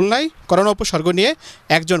 ঘন্টায় খুলনায় করোনা উপসর্গ নিয়ে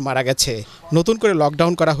 1 জন মারা গেছে। নতুন করে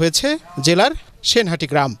লকডাউন করা হয়েছে জেলার সেনহাটি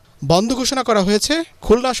গ্রাম। বন্ধ ঘোষণা করা হয়েছে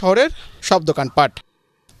খুলনা শহরের সব দোকানপাট।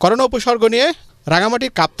 করোনা উপসর্গ নিয়ে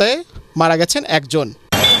রাঙামাটির কাপ্তায়ে মারা গেছেন 1 জন।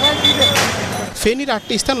 ফেনীর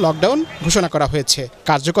 8টি স্থান লকডাউন ঘোষণা করা হয়েছে।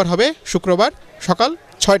 কার্যকর হবে শুক্রবার সকাল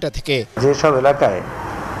 6টা থেকে। যেসব এলাকায়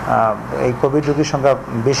এই কোভিড রোগীর সংখ্যা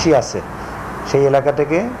বেশি আছে সেই এলাকা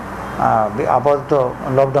থেকে আপাতত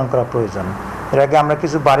লকডাউন করা প্রয়োজন। এর আগে আমরা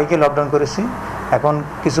কিছু বাড়িকে লকডাউন করেছি, এখন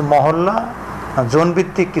কিছু মহল্লা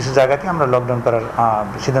জোনভিত্তিক কিছু জায়গাকে আমরা লকডাউন করার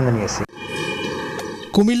সিদ্ধান্ত নিয়েছি।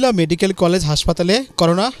 কুমিল্লা মেডিকেল কলেজ হাসপাতালে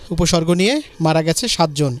করোনা উপসর্গ নিয়ে মারা গেছে 7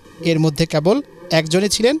 জন। এর মধ্যে কেবল 1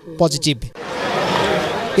 জনই ছিলেন পজিটিভ।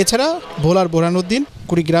 এছাড়া ভোলার বোরহানুদ্দিন,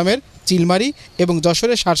 কুড়িগ্রামের চিলমারি এবং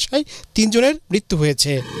যশোরের শার্শায় 3 জনের মৃত্যু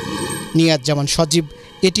হয়েছে। নিয়াজ জামান সজীব,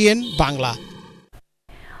 ATN বাংলা।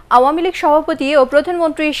 আওয়ামী লীগ সভাপতি ও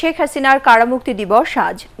প্রধানমন্ত্রী শেখ হাসিনার কারামুক্তি দিবস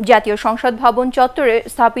আজ। জাতীয় সংসদ ভবন চত্বরে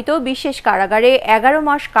স্থাপিত বিশেষ কারাগারে 11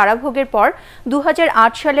 মাস কারাভোগের পর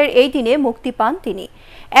 2008 সালের এই দিনে মুক্তি পান তিনি।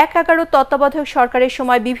 1/11 তত্ত্বাবধায়ক সরকারের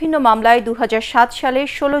সময় বিভিন্ন মামলায় 2007 সালের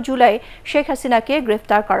 16 জুলাই শেখ হাসিনাকে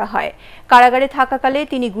গ্রেফতার করা হয়। কারাগারে থাকাকালে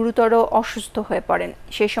তিনি গুরুতর অসুস্থ হয়ে পড়েন।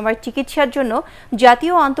 সেই সময় চিকিৎসার জন্য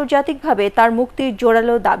জাতীয় ও আন্তর্জাতিকভাবে তার মুক্তির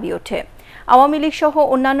জোরালো দাবি ওঠে। আওয়ামী লীগ সহ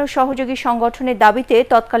অন্যান্য সহযোগী সংগঠনের দাবিতে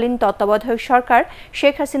তৎকালীন তত্ত্বাবধায়ক সরকার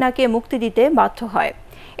শেখ হাসিনাকে মুক্তি দিতে বাধ্য হয়।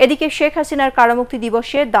 এদিকে শেখ হাসিনার কারামুক্তি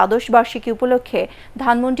দিবসের দ্বাদশ বার্ষিকী উপলক্ষে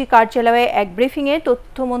ধানমন্ডি কার্যালয়ে এক ব্রিফিংয়ে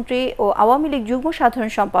তথ্যমন্ত্রী ও আওয়ামী লীগ যুগ্ম সাধারণ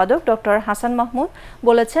সম্পাদক ডক্টর হাসান মাহমুদ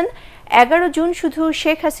বলেছেন, 11 জুন শুধু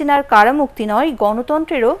শেখ হাসিনার কারামুক্তি নয়,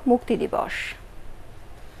 গণতন্ত্রেরও মুক্তি দিবস।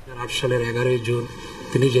 2008 সালের 11 জুন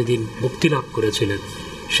তিনি যেদিন মুক্তি লাভ করেছিলেন,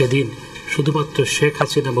 সেদিন শুধুমাত্র শেখ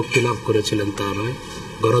হাসিনা মুক্তি লাভ করেছিলেন তা নয়,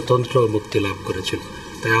 গণতন্ত্র মুক্তি লাভ করেছিল।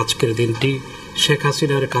 তাই আজকের দিনটি শেখ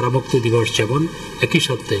হাসিনার কারামুক্তি দিবস যেমন, একই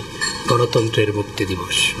সাথে গণতন্ত্রের মুক্তি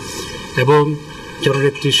দিবস। এবং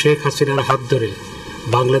জননেত্রী শেখ হাসিনার হাত ধরে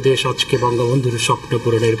বাংলাদেশ আজকে বঙ্গবন্ধুর স্বপ্ন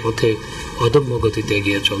পূরণের পথে অদম্য গতিতে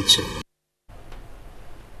এগিয়ে চলছে।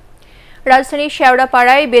 রাজধানীর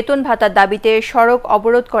শেওড়াপাড়ায় বেতন ভাতার দাবিতে সড়ক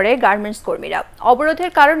অবরোধ করে গার্মেন্টস কর্মীরা।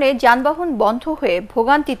 অবরোধের কারণে যানবাহন বন্ধ হয়ে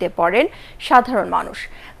ভোগান্তিতে পড়েন সাধারণ মানুষ।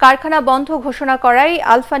 কারখানা বন্ধ ঘোষণা করায়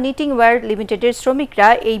আলফা নিটিং ওয়্যার লিমিটেডের শ্রমিকরা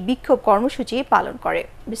এই বিক্ষোভ কর্মসূচি পালন করে।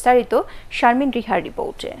 বিস্তারিত শারমিন রিহার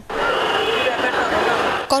রিপোর্টে।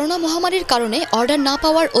 করোনা মহামারীর কারণে অর্ডার না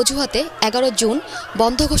পাওয়ার অজুহাতে 11 জুন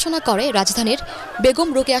বন্ধ ঘোষণা করে রাজধানীর Begum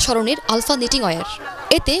Rokeya সরণির alpha knitting wire.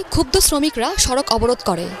 এতে ক্ষুব্ধ শ্রমিকরা সড়ক অবরোধ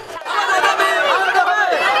করে।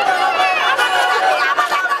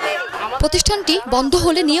 প্রতিষ্ঠানটি বন্ধ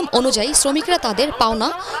হলে নিয়ম অনুযায়ী শ্রমিকরা তাদের পাওনা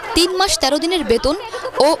 3 মাস 13 দিনের বেতন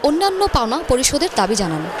ও অন্যান্য পাওনা পরিশোধের দাবি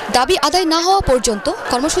জানান। দাবি আদায় না হওয়া পর্যন্ত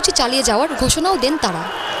কর্মসূচি চালিয়ে যাওয়ার ঘোষণাও দেন তারা।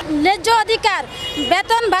 ন্যায্য অধিকার,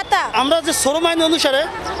 বেতন ভাতা, আমরা যে শ্রম আইন অনুসারে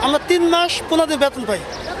আমরা 3 মাস 15 দিন বেতন পাই,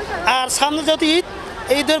 আর সামনে যদি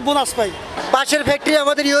ঈদের বোনাস পাই। পাশের ফ্যাক্টরি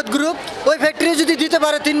আমাদের ইয়ুথ গ্রুপ, ওই ফ্যাক্টরি যদি দিতে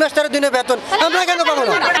পারে 3 মাস 13 দিনের বেতন, আমরা কেন পাবো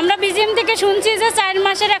না? আমরা বিজিএম থেকে শুনছি যে 4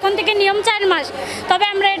 মাসের এখন থেকে নিয়ম 4 মাস, তবে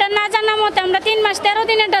আমরা এটা না জানা মতে আমরা 3 মাস 13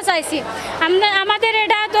 দিনেরটা চাইছি। আমাদের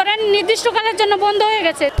এটা ধরেন নির্দিষ্টকালের জন্য বন্ধ হয়ে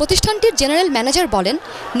গেছে। প্রতিষ্ঠানটির জেনারেল ম্যানেজার বলেন,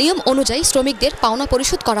 নিয়ম অনুযায়ী শ্রমিকদের পাওনা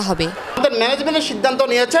পরিশোধ করা হবে। আমাদের ম্যানেজমেন্টের সিদ্ধান্ত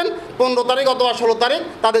নিয়েছেন 15 তারিখ অথবা 16 তারিখ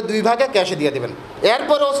তাদের 2 ভাগে ক্যাশে দিয়ে দেবেন।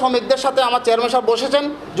 এরপরেও শ্রমিকদের সাথে আমার চেয়ারম্যান সাহেব বসেছেন,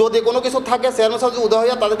 যদি কোনো কিছু থাকে চেয়ারম্যান সাহেব উদয়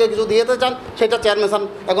হয়ে তাদেরকে কিছু দিতে চান সেটা চেয়ারম্যান সাহেব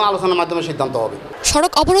এবং আলোচনার মাধ্যমে সিদ্ধান্ত হবে।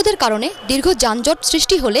 সড়ক অবরোধের কারণে দীর্ঘ যানজট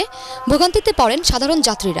সৃষ্টি হলে ভোগান্তিতে পড়েন সাধারণ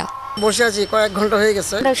যাত্রীরা। বসে আছি, কয়েক ঘন্টা হয়ে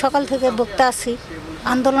গেছে। সকাল থেকে বকতে আসি,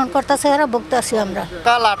 আন্দোলন করতেছে, এরা বকতে আসি। আমরা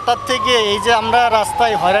কাল 8টার থেকে এই যে আমরা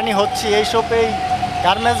রাস্তায় হয়রানি হচ্ছি, এইসব এই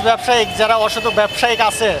গার্মেন্টস ব্যবসায়িক যারা অসৎ ব্যবসায়িক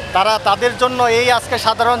আছে তাদের জন্য এই আজকে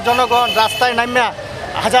সাধারণ জনগণ রাস্তায় নামিয়া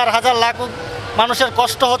হাজার হাজার লাখ মানুষের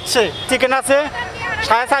কষ্ট হচ্ছে। চিকেন আছে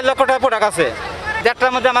 4.5 লক্ষ টাকা প্রোডাক্ট আছে,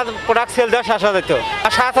 যেটার মধ্যে আমাদের প্রোডাক্ট সেল দেওয়া শেষ হয়ে যেত,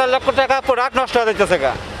 আর 4.5 লক্ষ টাকা প্রোডাক্ট নষ্ট হয়ে যেতেছে।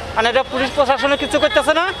 আর এটা পুলিশ প্রশাসনে কিছু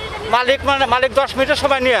করতেছে না, মালিক 10 মিনিটের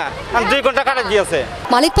সময় নিয়ে 2 ঘন্টা কাটা দিয়েছে।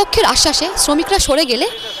 মালিক পক্ষের আশ্বাসে শ্রমিকরা সরে গেলে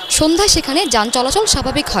সন্ধ্যায় সেখানে যান চলাচল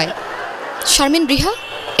স্বাভাবিক হয়। শারমিন রিহা,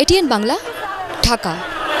 ATN বাংলা, ঢাকা।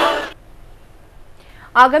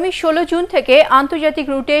 আগামী 16 জুন থেকে আন্তর্জাতিক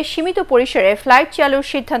রুটে সীমিত পরিসরে ফ্লাইট চালুর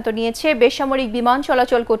সিদ্ধান্ত নিয়েছে বেসামরিক বিমান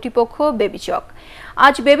চলাচল কর্তৃপক্ষ বেবিচক।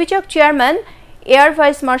 আজ বেবিচক chairman air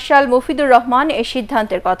vice marshal Mofidur Rahman এই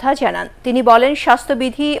সিদ্ধান্তের কথা জানান। তিনি বলেন,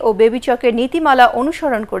 স্বাস্থ্যবিধি ও বেবিচকের নীতিমালা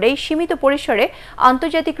অনুসরণ করেই সীমিত পরিসরে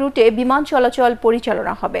আন্তর্জাতিক রুটে বিমান চলাচল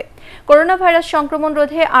পরিচালনা হবে। করোনা ভাইরাস সংক্রমণ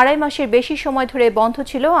রোধে 2.5 মাসের বেশি সময় ধরে বন্ধ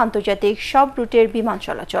ছিল আন্তর্জাতিক সব রুটের বিমান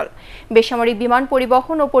চলাচল। বেসামরিক বিমান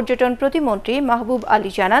পরিবহন ও পর্যটন প্রতিমন্ত্রী মাহবুব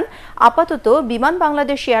আলী জানান, আপাতত বিমান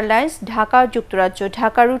বাংলাদেশ এয়ারলাইন্স ঢাকা যুক্তরাজ্য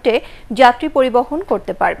ঢাকা রুটে যাত্রী পরিবহন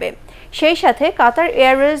করতে পারবে। সেই সাথে কাতার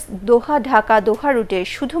এয়ারওয়েজ দোহা ঢাকা দোহা রুটে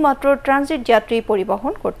শুধুমাত্র ট্রানজিট যাত্রী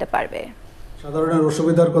পরিবহন করতে পারবে। সাধারণের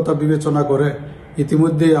অসুবিধার কথা বিবেচনা করে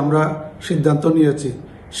ইতিমধ্যে আমরা সিদ্ধান্ত নিয়েছি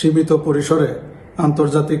সীমিত পরিসরে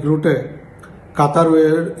আন্তর্জাতিক রুটে কাতার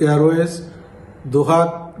এয়ারওয়েজ দোহা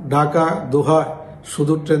ঢাকা দোহা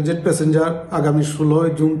শুধু ট্রানজিট প্যাসেঞ্জার আগামী 16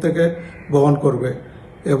 জুন থেকে বহন করবে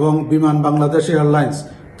এবং বিমান বাংলাদেশ এয়ারলাইন্স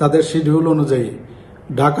তাদের শিডিউল অনুযায়ী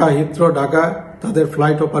ঢাকা হিথ্রো ঢাকা তাদের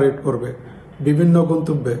ফ্লাইট অপারেট করবে। বিভিন্ন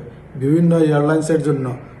গন্তব্যে বিভিন্ন এয়ারলাইন্সের জন্য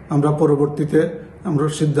আমরা পরবর্তীতে আমরা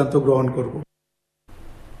সিদ্ধান্ত গ্রহণ করব।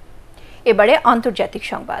 এবারে আন্তর্জাতিক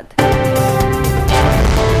সংবাদ।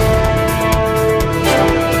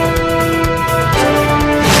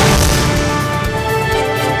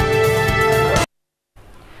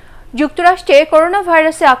 যুক্তরাষ্ট্রে করোনা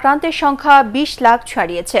ভাইরাসে আক্রান্তের সংখ্যা 20 লাখ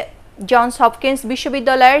ছাড়িয়েছে। জনস হপকিন্স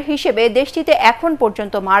বিশ্ববিদ্যালয়ের হিসেবে দেশটিতে এখন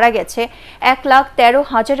পর্যন্ত মারা গেছে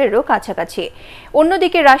 1,13,000-এরও কাছাকাছি।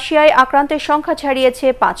 অন্যদিকে রাশিয়ায় আক্রান্তের সংখ্যা ছাড়িয়েছে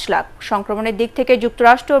 5 লাখ। সংক্রমণের দিক থেকে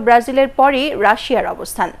যুক্তরাষ্ট্র ও ব্রাজিলের পরই রাশিয়ার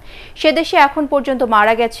অবস্থান। সে দেশে এখন পর্যন্ত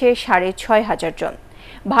মারা গেছে 6,500 জন।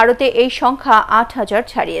 ভারতে এই সংখ্যা 8,000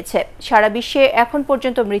 ছাড়িয়েছে। সারা বিশ্বে এখন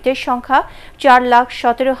পর্যন্ত মৃতের সংখ্যা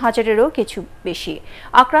 4,17,000-এরও কিছু বেশি।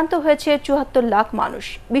 আক্রান্ত হয়েছে 74 লাখ মানুষ।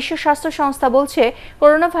 বিশ্ব স্বাস্থ্য সংস্থা বলছে,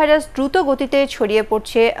 করোনা ভাইরাস দ্রুত গতিতে ছড়িয়ে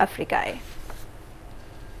পড়ছে আফ্রিকায়।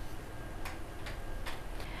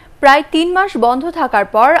 প্রায় 3 মাস বন্ধ থাকার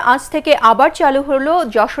পর আজ থেকে আবার চালু হলো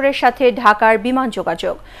যশোরের সাথে ঢাকার বিমান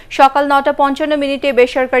যোগাযোগ। সকাল 9:55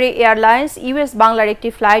 বেসরকারি এয়ারলাইন্স ইউএস বাংলার একটি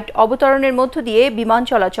ফ্লাইট অবতরণের মধ্য দিয়ে বিমান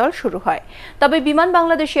চলাচল শুরু হয়। তবে বিমান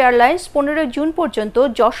বাংলাদেশ এয়ারলাইন্স 15 জুন পর্যন্ত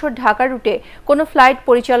যশোর ঢাকা রুটে কোনো ফ্লাইট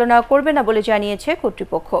পরিচালনা করবে না বলে জানিয়েছে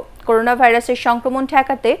কর্তৃপক্ষ। করোনা ভাইরাসের সংক্রমণ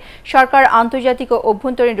ঠেকাতে সরকার আন্তর্জাতিক ও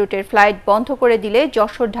অভ্যন্তরীণ রুটের ফ্লাইট বন্ধ করে দিলে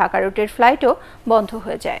যশোর ঢাকা রুটের ফ্লাইটও বন্ধ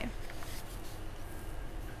হয়ে যায়।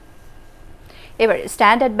 এবারে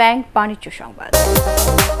স্ট্যান্ডার্ড ব্যাংক বাণিজ্য সংবাদ।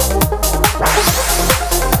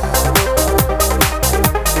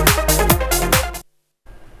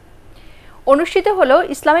 অনুষ্ঠিত হলো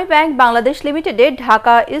ইসলামী ব্যাংক বাংলাদেশ লিমিটেডের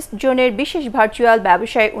ঢাকা ইস্ট জোনের বিশেষ ভার্চুয়াল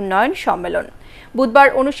ব্যবসায় উন্নয়ন সম্মেলন। বুধবার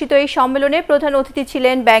অনুষ্ঠিত এই সম্মেলনে প্রধান অতিথি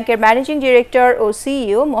ছিলেন ব্যাংকের ম্যানেজিং ডিরেক্টর ও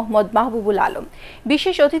সিইও মোহাম্মদ মাহবুবুল আলম।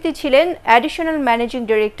 বিশেষ অতিথি ছিলেন additional managing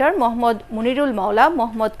director Mohammad Munirul মাওলা,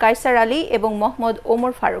 মোহাম্মদ কায়সার আলী এবং মোহাম্মদ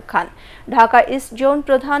ওমর ফারুক খান। ঢাকা ইস্ট জোন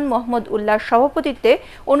প্রধান মোহাম্মদ উল্লাহর সভাপতিত্বে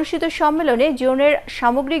অনুষ্ঠিত সম্মেলনে জোনের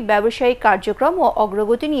সামগ্রিক ব্যবসায়িক কার্যক্রম ও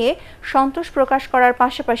অগ্রগতি নিয়ে সন্তোষ প্রকাশ করার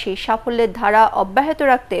পাশাপাশি সাফল্যের ধারা অব্যাহত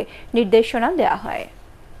রাখতে নির্দেশনা দেওয়া হয়।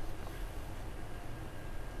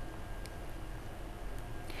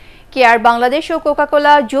 কেয়ার বাংলাদেশ ও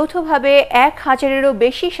কোকাকোলা যৌথভাবে 1000-এরও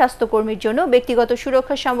বেশি স্বাস্থ্যকর্মীর জন্য ব্যক্তিগত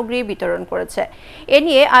সুরক্ষা সামগ্রী বিতরণ করেছে। এ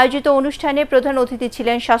নিয়ে আয়োজিত অনুষ্ঠানে প্রধান অতিথি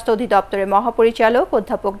ছিলেন স্বাস্থ্য অধিদপ্তরের মহাপরিচালক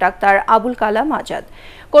অধ্যাপক ডাক্তার আবুল কালাম আজাদ।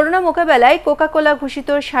 করোনা মোকাবেলায় কোকাকোলা ঘোষিত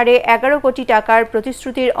 11.5 কোটি টাকার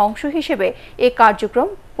প্রতিশ্রুতির অংশ হিসেবে এ কার্যক্রম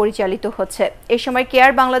পরিচালিত হচ্ছে। এ সময়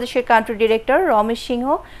কেয়ার বাংলাদেশের কান্ট্রি ডিরেক্টর রমেশ সিংহ,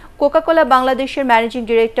 কোকাকোলা বাংলাদেশের ম্যানেজিং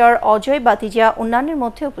ডিরেক্টর অজয় বাতিজা অন্যান্যের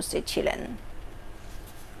মধ্যে উপস্থিত ছিলেন।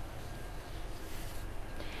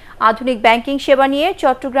 আধুনিক ব্যাংকিং সেবা নিয়ে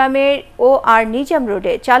চট্টগ্রামের OR নিজাম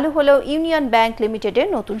রোডে চালু হলো ইউনিয়ন ব্যাংক লিমিটেডের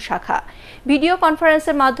নতুন শাখা। ভিডিও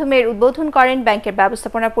কনফারেন্সের মাধ্যমে উদ্বোধন করেন ব্যাংকের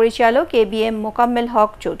ব্যবস্থাপনা পরিচালক ABM মোকাম্মেল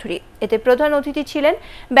হক চৌধুরী। এতে প্রধান অতিথি ছিলেন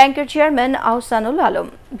ব্যাংকের চেয়ারম্যান আহসানুল আলম।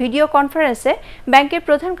 ভিডিও কনফারেন্সে ব্যাংকের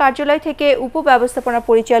প্রধান কার্যালয় থেকে উপব্যবস্থাপনা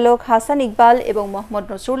পরিচালক হাসান ইকবাল এবং মোহাম্মদ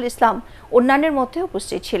নজরুল ইসলাম অন্যান্যের মধ্যে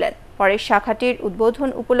উপস্থিত ছিলেন। পরে শাখাটির উদ্বোধন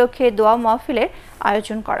উপলক্ষে দোয়া মাহফিলের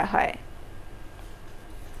আয়োজন করা হয়।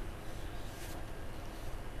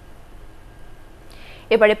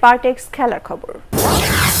 এবারে পার্টেক্স খেলার খবর।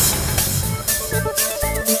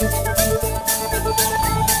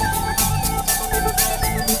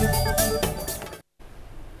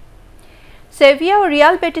 সেভিয়া ও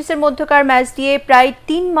রিয়াল বেটিসের মধ্যকার ম্যাচ দিয়ে প্রায়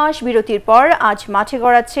 3 মাস বিরতির পর আজ মাঠে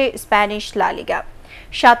গড়াচ্ছে স্প্যানিশ লা লিগা।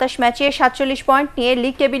 27 ম্যাচে 47 পয়েন্ট নিয়ে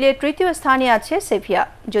লিগ টেবিলের তৃতীয় স্থানে আছে সেভিয়া।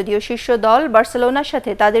 যদিও শীর্ষ দল বার্সেলোনার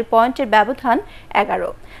সাথে তাদের পয়েন্টের ব্যবধান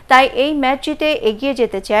 11, তাই এই ম্যাচ জিতে এগিয়ে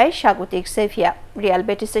যেতে চায় স্বাগতিক সেভিয়া। রিয়াল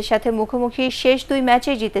বেটিসের সাথে মুখোমুখি শেষ 2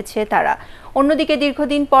 ম্যাচে জিতেছে তারা। অন্যদিকে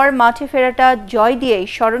দীর্ঘদিন পর মাঠে ফেরাটা জয় দিয়েই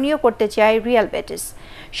স্মরণীয় করতে চায় রিয়াল বেটিস।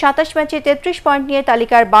 27 ম্যাচে 33 পয়েন্ট নিয়ে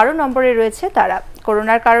তালিকার 12 নম্বরে রয়েছে তারা।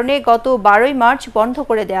 করোনার কারণে গত 12 মার্চ বন্ধ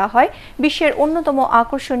করে দেওয়া হয় বিশ্বের অন্যতম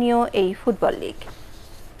আকর্ষণীয় এই ফুটবল লিগ।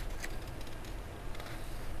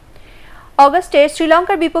 অগাস্টে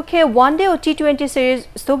শ্রীলঙ্কার বিপক্ষে ওয়ানডে ও টি20 সিরিজ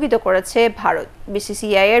স্থগিত করেছে ভারত।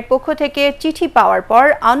 বিসিসিআই এর পক্ষ থেকে চিঠি পাওয়ার পর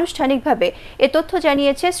আনুষ্ঠানিকভাবে এ তথ্য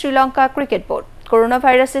জানিয়েছে শ্রীলঙ্কা ক্রিকেট বোর্ড। করোনা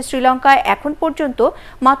ভাইরাসে শ্রীলঙ্কায় এখন পর্যন্ত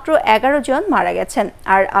মাত্র 11 জন মারা গেছেন,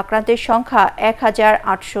 আর আক্রান্তের সংখ্যা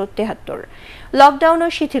 1873। লকডাউনও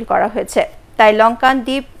শিথিল করা হয়েছে, তাই লঙ্কান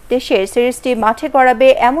দ্বীপ দেশে সিরিজটি মাঠে গড়াবে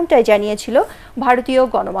এমনটাই জানিয়েছিল ভারতীয়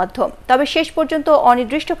গণমাধ্যম। তবে শেষ পর্যন্ত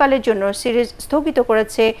অনির্দিষ্টকালের জন্য সিরিজ স্থগিত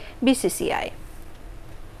করেছে বিসিসিআই।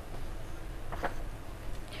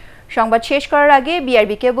 সংবাদ শেষ করার আগে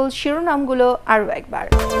বিআরবি কেবল শিরোনামগুলো আরও একবার।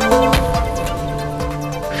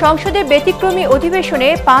 সংসদের ব্যতিক্রমী অধিবেশনে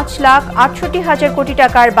 5,68,000 কোটি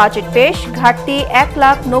টাকার বাজেট পেশ, ঘাটতি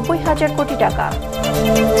 1,90,000 কোটি টাকা।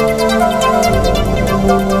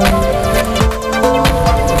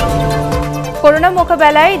 করোনা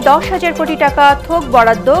মোকাবেলায় 10,000 কোটি টাকা থোক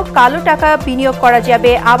বরাদ্দ, কালো টাকা বিনিয়োগ করা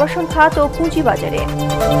যাবে আবাসন খাত ও পুঁজিবাজারে।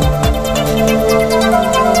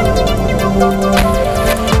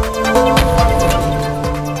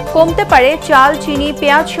 কমতে পারে চাল, চিনি,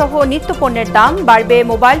 পেঁয়াজ সহ নিত্যপণ্যের দাম, বাড়বে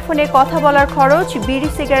মোবাইল ফোনে কথা বলার খরচ, বিড়ি,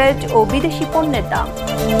 সিগারেট ও বিদেশি পণ্যের দাম।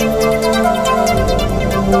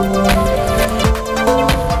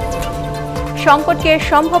 সংকটকে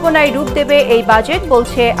সম্ভাবনায় রূপ দেবে এই বাজেট,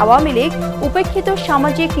 বলছে আওয়ামী লীগ। উপেক্ষিত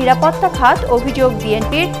সামাজিক নিরাপত্তা খাত, অভিযোগ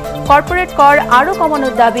বিএনপির। কর্পোরেট কর আরও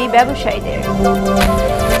কমানোর দাবি ব্যবসায়ীদের।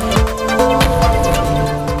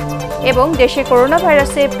 এবং দেশে করোনা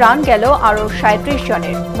ভাইরাসে প্রাণ গেল আরও 37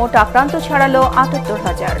 জনের, মোট আক্রান্ত ছাড়ালো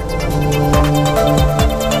 78,000।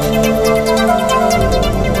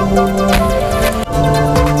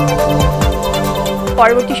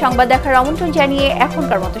 পরবর্তী সংবাদ দেখার আমন্ত্রণ জানিয়ে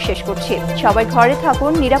এখনকার মতো শেষ করছি। সবাই ঘরে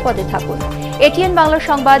থাকুন, নিরাপদে থাকুন। ATN বাংলা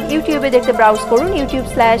সংবাদ ইউটিউবে দেখতে ব্রাউজ করুন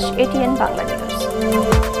youtube/ATN Bangla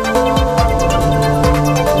News।